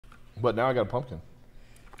But now I got a pumpkin.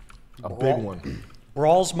 A big one.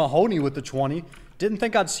 Brawls Mahoney with the 20. Didn't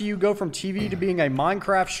think I'd see you go from TV to being a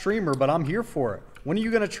Minecraft streamer, but I'm here for it. When are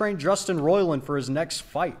you going to train Justin Roiland for his next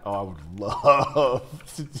fight? Oh, I would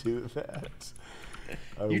love to do that.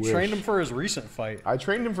 You trained him for his recent fight. I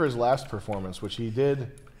trained him for his last performance, which he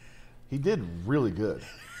did really good.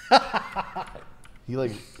 He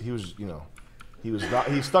put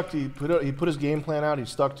his game plan out. He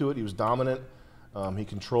stuck to it. He was dominant. He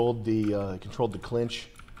controlled the clinch.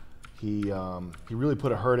 He really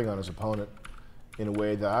put a hurting on his opponent in a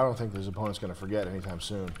way that I don't think his opponent's going to forget anytime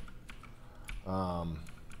soon.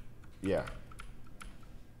 Yeah.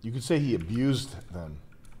 You could say he abused them.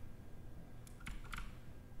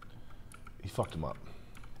 He fucked him up.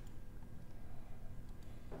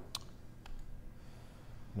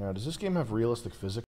 Now, does this game have realistic physics?